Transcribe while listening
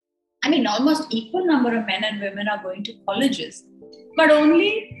Almost equal number of men and women are going to colleges, but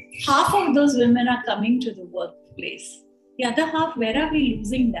only half of those women are coming to the workplace. The other half, where are we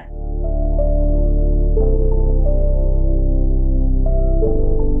losing them?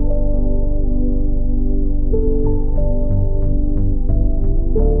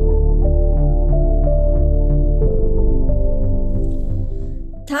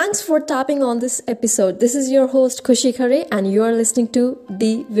 Thanks for tapping on this episode. This is your host Khushi Khare and you are listening to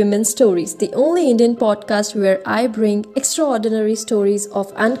The Women's Stories, the only Indian podcast where I bring extraordinary stories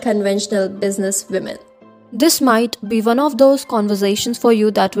of unconventional business women. This might be one of those conversations for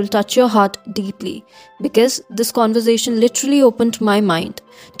you that will touch your heart deeply because this conversation literally opened my mind.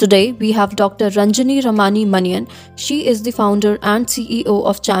 Today we have Dr. Ranjani Manian. She is the founder and CEO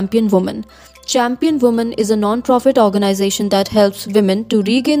of Champion Woman. Champion Woman is a non-profit organization that helps women to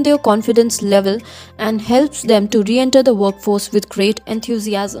regain their confidence level and helps them to re-enter the workforce with great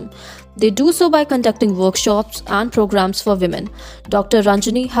enthusiasm. They do so by conducting workshops and programs for women. Dr.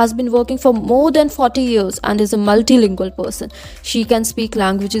 Ranjani has been working for more than 40 years and is a multilingual person. She can speak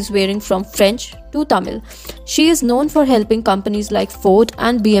languages varying from French to Tamil. She is known for helping companies like Ford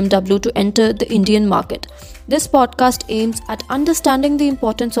and BMW to enter the Indian market. This podcast aims at understanding the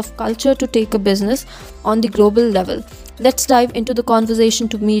importance of culture to take a business on the global level. Let's dive into the conversation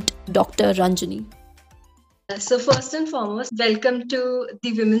to meet Dr. Ranjani. So first and foremost, welcome to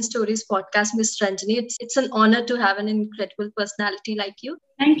the Women's Stories podcast, Miss Ranjani. It's an honor to have an incredible personality like you.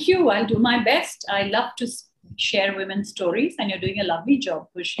 Thank you. I'll do my best. I love to share women's stories and you're doing a lovely job,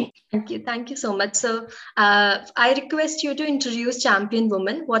 Khushi. Thank you so much. So I request you to introduce Champion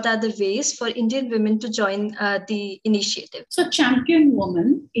Woman. What are the ways for Indian women to join the initiative? So Champion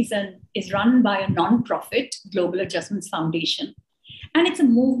Woman is run by a non-profit Global Adjustments Foundation. And it's a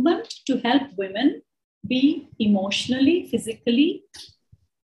movement to help women be emotionally, physically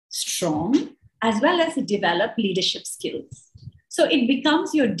strong, as well as develop leadership skills. So it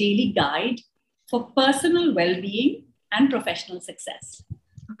becomes your daily guide for personal well-being and professional success.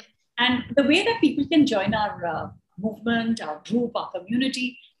 Okay. And the way that people can join our movement, our group, our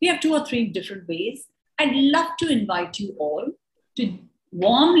community, we have 2 or 3 different ways. I'd love to invite you all to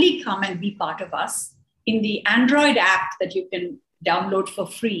warmly come and be part of us in the Android app that you can download for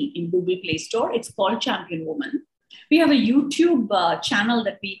free in Google Play Store. It's called Champion Woman. We have a YouTube channel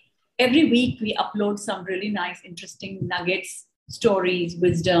that every week we upload some really nice, interesting nuggets, stories,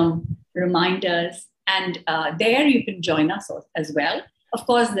 wisdom, reminders, and there you can join us as well. Of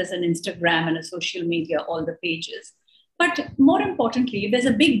course, there's an Instagram and a social media, all the pages. But more importantly, there's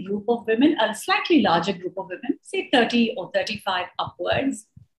a big group of women, a slightly larger group of women, say 30 or 35 upwards,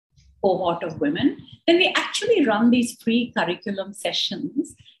 cohort of women, then we actually run these free curriculum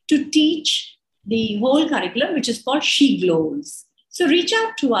sessions to teach the whole curriculum, which is called She Glows. So reach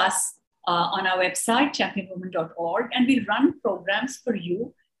out to us on our website, championwoman.org, and we run programs for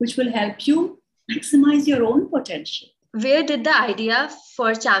you, which will help you maximize your own potential. Where did the idea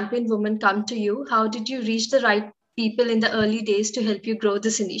for Champion Woman come to you? How did you reach the right people in the early days to help you grow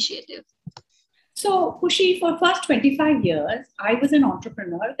this initiative? So, Khushi, for the first 25 years, I was an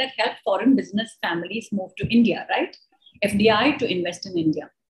entrepreneur that helped foreign business families move to India, right? FDI to invest in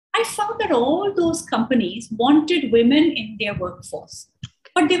India. I found that all those companies wanted women in their workforce,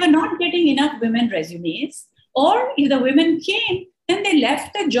 but they were not getting enough women resumes. Or if the women came, then they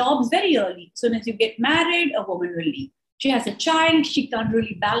left their jobs very early. So as you get married, a woman will leave. She has a child, she can't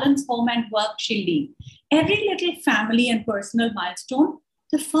really balance home and work, she'll leave. Every little family and personal milestone,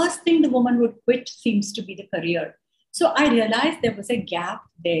 the first thing the woman would quit seems to be the career. So I realized there was a gap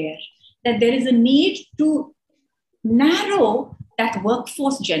there, that there is a need to narrow that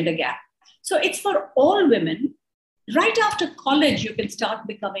workforce gender gap. So it's for all women. Right after college, you can start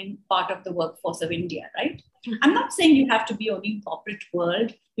becoming part of the workforce of India, right? I'm not saying you have to be only in corporate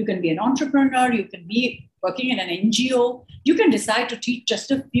world. You can be an entrepreneur. You can be working in an NGO. You can decide to teach just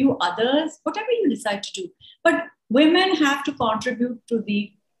a few others, whatever you decide to do. But women have to contribute to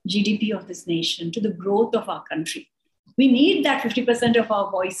the GDP of this nation, to the growth of our country. We need that 50% of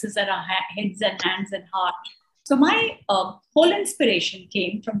our voices and our heads and hands and heart. So my whole inspiration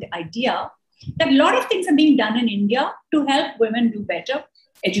came from the idea that a lot of things are being done in India to help women do better.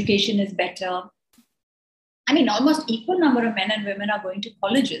 Education is better. Almost equal number of men and women are going to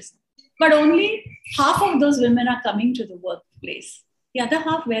colleges, but only half of those women are coming to the workplace. The other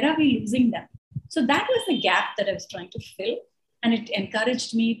half, where are we losing them? So that was the gap that I was trying to fill. And it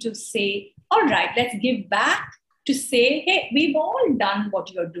encouraged me to say, all right, let's give back, to say, hey, we've all done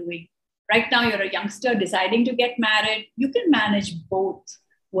what you're doing. Right now, you're a youngster deciding to get married. You can manage both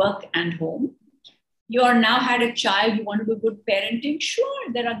work and home. You are now had a child, you want to do good parenting. Sure,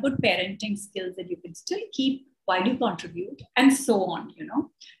 there are good parenting skills that you can still keep while you contribute, and so on,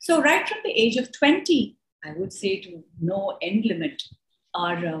 So right from the age of 20, I would say to no end limit,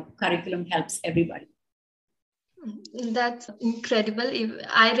 our curriculum helps everybody. That's incredible.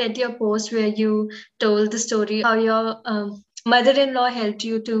 I read your post where you told the story how your mother-in-law helped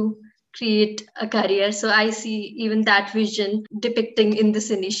you to create a career. So I see even that vision depicting in this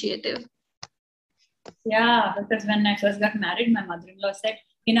initiative. Yeah, because when I first got married, my mother-in-law said,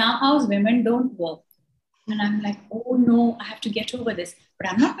 in our house, women don't work. And I'm like, oh no, I have to get over this. But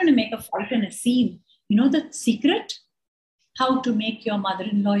I'm not going to make a fight and a scene. You know the secret? How to make your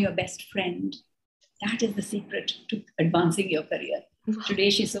mother-in-law your best friend. That is the secret to advancing your career. Wow. Today,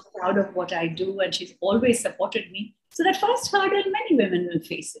 she's so proud of what I do, and she's always supported me. So that first hurdle, many women will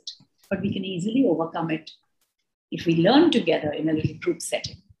face it. But we can easily overcome it if we learn together in a little group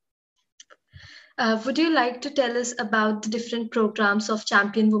setting. Would you like to tell us about the different programs of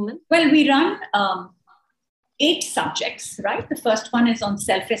Champion Women? Well, we run 8 subjects, right? The first one is on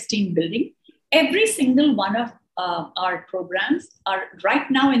self-esteem building. Every single one of our programs are right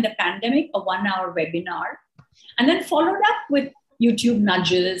now in the pandemic, a 1-hour webinar, and then followed up with YouTube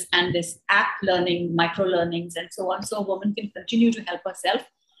nudges and this app learning, micro learnings, and so on. So a woman can continue to help herself.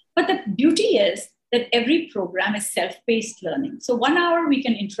 But the beauty is that every program is self-paced learning. So 1 hour we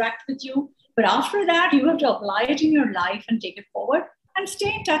can interact with you, but after that, you have to apply it in your life and take it forward and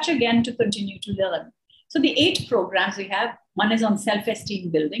stay in touch again to continue to learn. So the 8 programs we have, one is on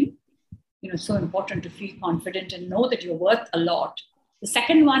self-esteem building. So important to feel confident and know that you're worth a lot. The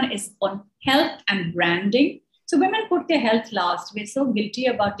second one is on health and branding. So women put their health last. We're so guilty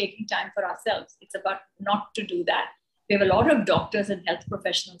about taking time for ourselves. It's about not to do that. We have a lot of doctors and health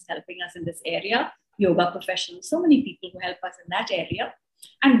professionals helping us in this area, yoga professionals, so many people who help us in that area.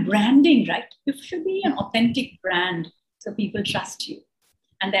 And branding, right? You should be an authentic brand so people trust you.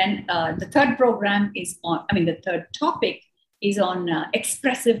 And then the third third topic is on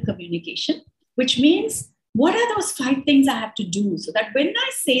expressive communication, which means what are those 5 things I have to do so that when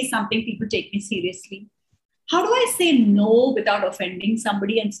I say something, people take me seriously? How do I say no without offending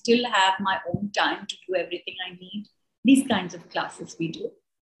somebody and still have my own time to do everything I need? These kinds of classes we do.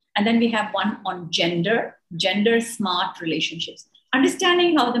 And then we have one on gender smart relationships,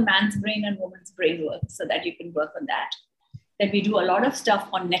 understanding how the man's brain and woman's brain works so that you can work on that. Then we do a lot of stuff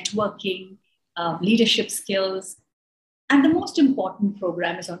on networking, leadership skills. And the most important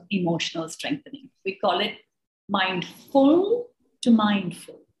program is on emotional strengthening. We call it mindful to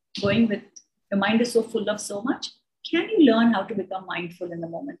mindful. Going with your mind is so full of so much. Can you learn how to become mindful in the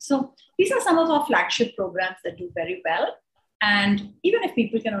moment? So these are some of our flagship programs that do very well. And even if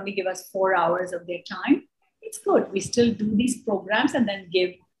people can only give us 4 hours of their time, it's good. We still do these programs and then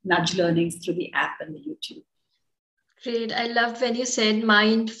give nudge learnings through the app and the YouTube. Great. I loved when you said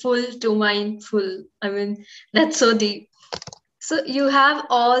mindful to mindful. I mean, that's so deep. So you have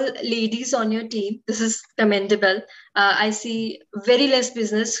all ladies on your team. This is commendable. I see very less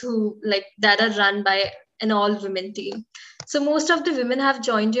business that are run by an all-women team. So most of the women have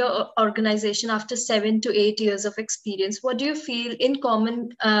joined your organization after 7 to 8 years of experience. What do you feel in common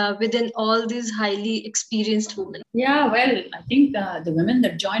within all these highly experienced women? Yeah, well, I think the women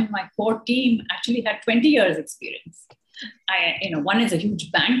that joined my core team actually had 20 years experience. One is a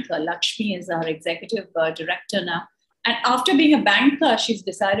huge banker. Lakshmi is our executive director now. And after being a banker, she's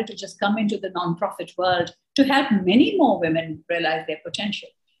decided to just come into the nonprofit world to help many more women realize their potential.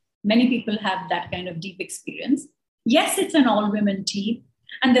 Many people have that kind of deep experience. Yes, it's an all-women team.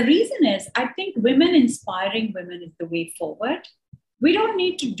 And the reason is, I think women inspiring women is the way forward. We don't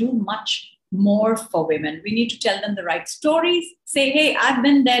need to do much more for women. We need to tell them the right stories, say, hey, I've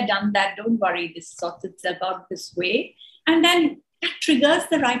been there, done that. Don't worry, this sorts itself out this way. And then that triggers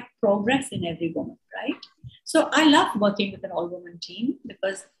the right progress in every woman, right? So I love working with an all-woman team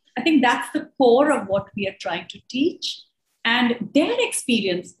because I think that's the core of what we are trying to teach. And their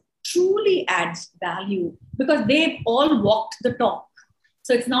experience truly adds value because they've all walked the talk.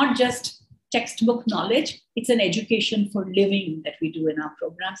 So it's not just textbook knowledge, it's an education for living that we do in our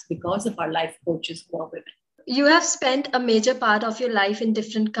programs because of our life coaches who are women. You have spent a major part of your life in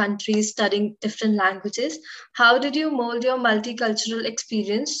different countries studying different languages. How did you mold your multicultural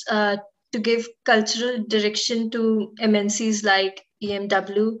experience to give cultural direction to MNCs like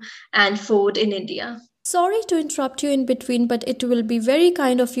BMW and Ford in India? Sorry to interrupt you in between, but it will be very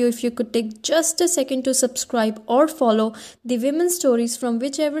kind of you if you could take just a second to subscribe or follow the Women's Stories from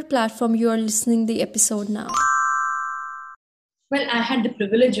whichever platform you are listening the episode now. Well, I had the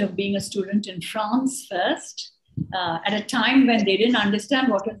privilege of being a student in France first. at a time when they didn't understand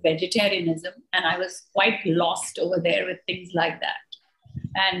what was vegetarianism. And I was quite lost over there with things like that.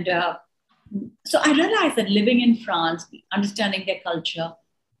 And so I realized that living in France, understanding their culture,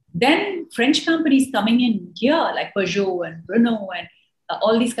 then French companies coming in here, like Peugeot and Renault and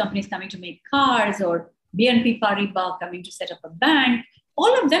all these companies coming to make cars, or BNP Paribas coming to set up a bank,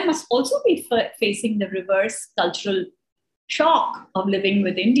 all of them must also be facing the reverse cultural shock of living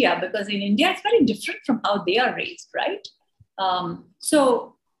with India, because in India, it's very different from how they are raised, right?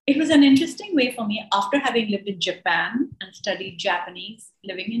 So it was an interesting way for me, after having lived in Japan and studied Japanese,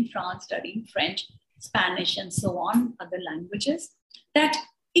 living in France, studying French, Spanish, and so on, other languages, that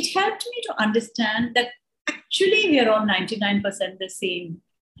it helped me to understand that actually we are all 99% the same.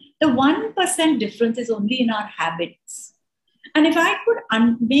 The 1% difference is only in our habits. And if I could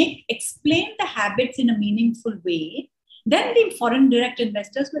explain the habits in a meaningful way, then the foreign direct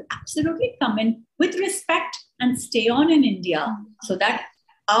investors will absolutely come in with respect and stay on in India, so that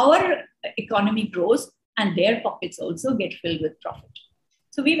our economy grows and their pockets also get filled with profit.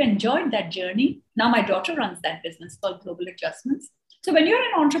 So we've enjoyed that journey. Now my daughter runs that business called Global Adjustments. So when you're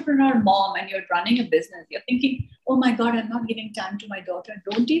an entrepreneur mom and you're running a business, you're thinking, oh my God, I'm not giving time to my daughter.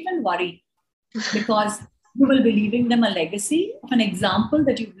 Don't even worry, because you will be leaving them a legacy of an example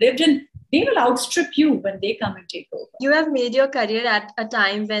that you've lived in. They will outstrip you when they come and take over. You have made your career at a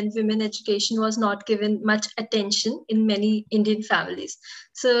time when women education was not given much attention in many Indian families.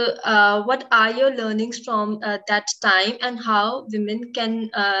 So what are your learnings from that time, and how women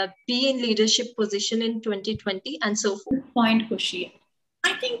can be in leadership position in 2020 and so forth? Good point, Kushi.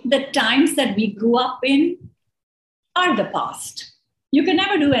 I think the times that we grew up in are the past. You can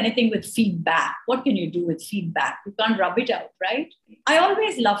never do anything with feedback. What can you do with feedback? You can't rub it out, right? I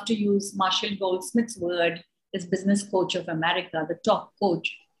always love to use Marshall Goldsmith's word, this business coach of America, the top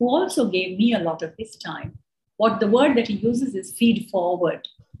coach, who also gave me a lot of his time. What the word that he uses is feed forward.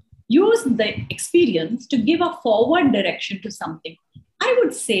 Use the experience to give a forward direction to something. I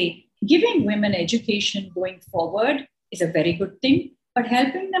would say giving women education going forward is a very good thing, but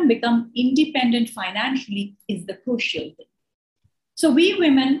helping them become independent financially is the crucial thing. So we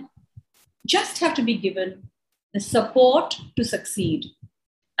women just have to be given the support to succeed,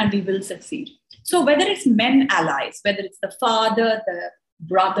 and we will succeed. So whether it's men allies, whether it's the father, the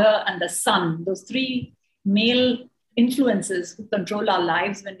brother, and the son, those three male influences who control our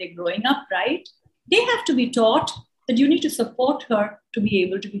lives when they're growing up, right? They have to be taught that you need to support her to be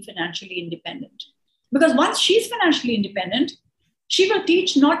able to be financially independent. Because once she's financially independent, she will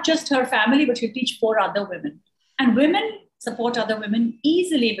teach not just her family, but she'll teach 4 other women. And women support other women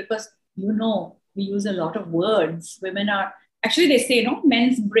easily because, we use a lot of words. Women are, actually they say,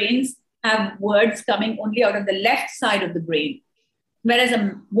 men's brains have words coming only out of the left side of the brain. Whereas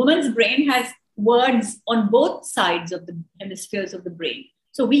a woman's brain has words on both sides of the hemispheres of the brain.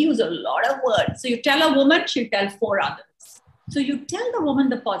 So we use a lot of words. So you tell a woman, she'll tell 4 others. So you tell the woman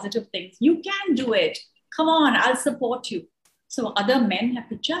the positive things. You can do it. Come on, I'll support you. So other men have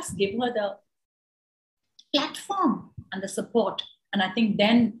to just give her the platform and the support. And I think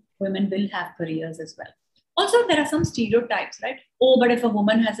then women will have careers as well. Also, there are some stereotypes, right? Oh, but if a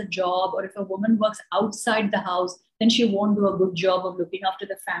woman has a job, or if a woman works outside the house, then she won't do a good job of looking after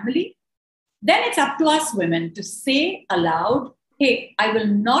the family. Then it's up to us women to say aloud, hey, I will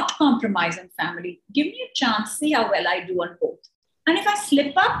not compromise on family. Give me a chance, see how well I do on both. And if I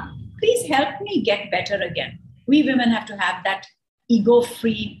slip up, please help me get better again. We women have to have that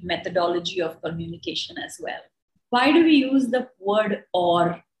ego-free methodology of communication as well. Why do we use the word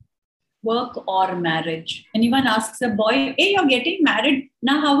or? Work or marriage. Anyone asks a boy, hey, you're getting married.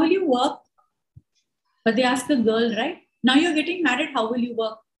 Now, how will you work? But they ask a girl, right? Now you're getting married. How will you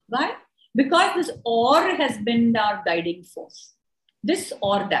work? Why? Because this or has been our guiding force. This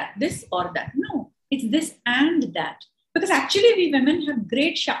or that, this or that. No, it's this and that. Because actually we women have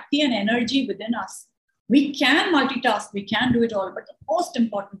great Shakti and energy within us. We can multitask, we can do it all. But the most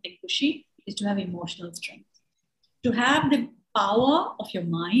important thing, Kushi, is to have emotional strength. To have the power of your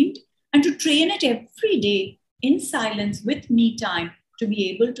mind, and to train it every day in silence with me time to be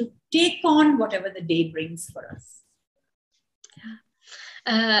able to take on whatever the day brings for us.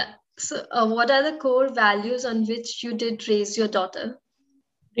 So what are the core values on which you did raise your daughter?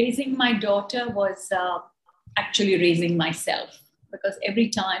 Raising my daughter was actually raising myself, because every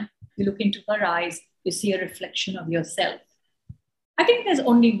time you look into her eyes, you see a reflection of yourself. I think there's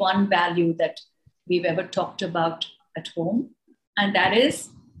only one value that we've ever talked about at home, and that is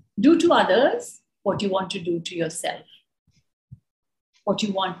do to others what you want to do to yourself, what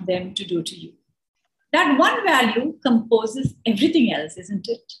you want them to do to you. That one value composes everything else, isn't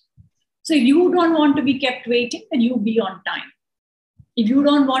it? So you don't want to be kept waiting, then you be on time. If you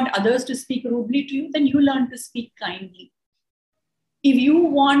don't want others to speak rudely to you, then you learn to speak kindly. If you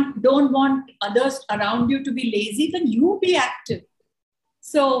don't want others around you to be lazy, then you be active.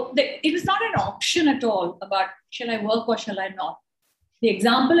 So it was not an option at all about shall I work or shall I not. The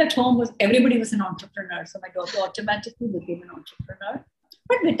example at home was everybody was an entrepreneur. So my daughter automatically became an entrepreneur,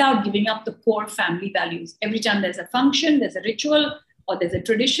 but without giving up the core family values. Every time there's a function, there's a ritual, or there's a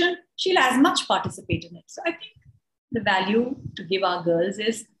tradition, she'll as much participate in it. So I think the value to give our girls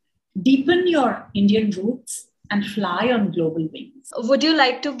is deepen your Indian roots and fly on global wings. Would you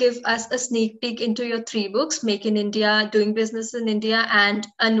like to give us a sneak peek into your 3 books, Make in India, Doing Business in India, and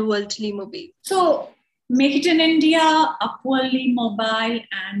Unworldly Mobile? So Make It in India, Upwardly Mobile,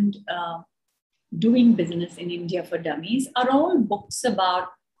 and Doing Business in India for Dummies are all books about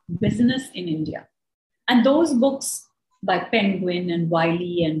business in India. And those books by Penguin and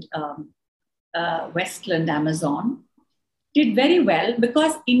Wiley and Westland Amazon did very well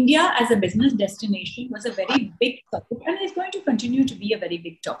because India as a business destination was a very big topic and is going to continue to be a very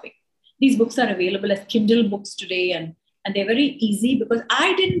big topic. These books are available as Kindle books today and they're very easy because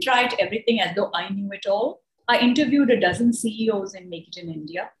I didn't write everything as though I knew it all. I interviewed a dozen CEOs in Make It in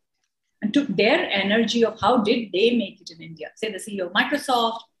India and took their energy of how did they make it in India. Say the CEO of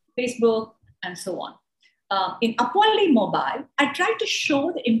Microsoft, Facebook, and so on. In Upwardly Mobile, I tried to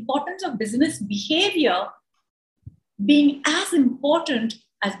show the importance of business behavior being as important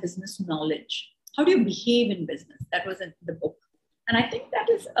as business knowledge. How do you behave in business? That was in the book. And I think that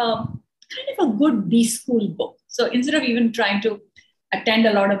is kind of a good B-school book. So instead of even trying to attend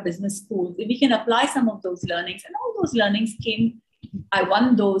a lot of business schools, if we can apply some of those learnings, and all those learnings I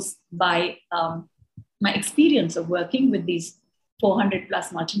won those by my experience of working with these 400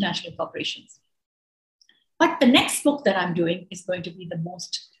 plus multinational corporations. But the next book that I'm doing is going to be the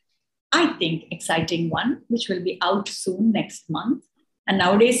most, I think, exciting one, which will be out soon next month. And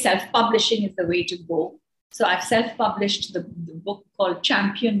nowadays, self-publishing is the way to go. So I've self-published the book called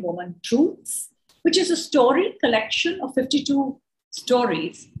Champion Woman Truths, which is a story collection of 52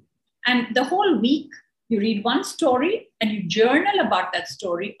 stories. And the whole week, you read one story and you journal about that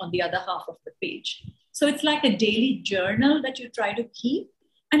story on the other half of the page. So it's like a daily journal that you try to keep.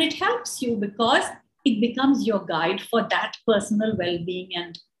 And it helps you because it becomes your guide for that personal well-being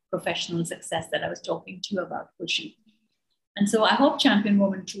and professional success that I was talking to you about, Khushi. And so I hope Champion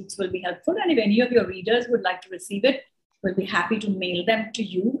Woman Truths will be helpful. And if any of your readers would like to receive it, we'll be happy to mail them to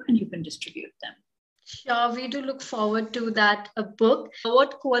you and you can distribute them. Sure, we do look forward to that book.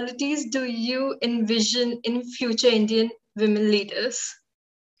 What qualities do you envision in future Indian women leaders?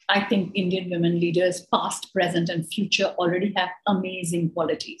 I think Indian women leaders, past, present, and future, already have amazing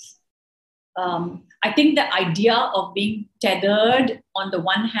qualities. I think the idea of being tethered on the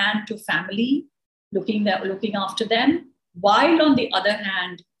one hand to family, looking after them, while on the other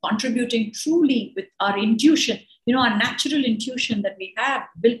hand, contributing truly with our intuition, our natural intuition that we have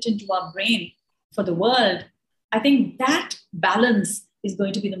built into our brain for the world. I think that balance is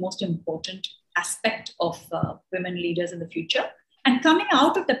going to be the most important aspect of women leaders in the future. And coming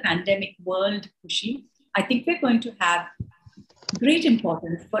out of the pandemic world, Khushi, I think we're going to have great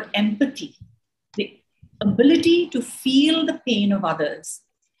importance for empathy, the ability to feel the pain of others.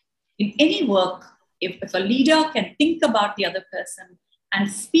 In any work, if a leader can think about the other person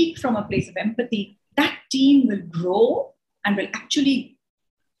and speak from a place of empathy, that team will grow and will actually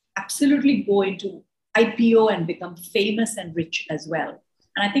absolutely go into IPO and become famous and rich as well.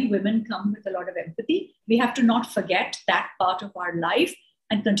 And I think women come with a lot of empathy. We have to not forget that part of our life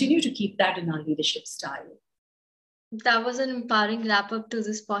and continue to keep that in our leadership style. That was an empowering wrap up to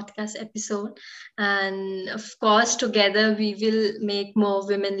this podcast episode. And of course, together we will make more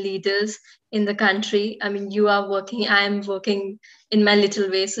women leaders in the country. I mean, you are working, I am working in my little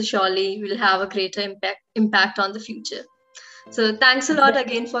way. So surely we'll have a greater impact on the future. So thanks a lot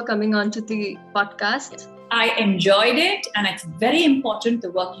again for coming on to the podcast. I enjoyed it. And it's very important,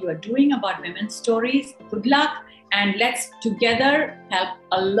 the work you are doing about women's stories. Good luck. And let's together help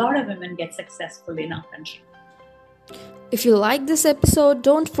a lot of women get successful in our country. If you like this episode,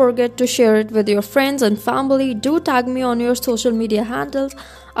 don't forget to share it with your friends and family. Do tag me on your social media handles.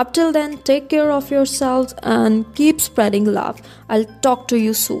 Up till then, take care of yourselves and keep spreading love. I'll talk to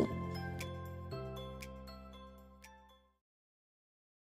you soon.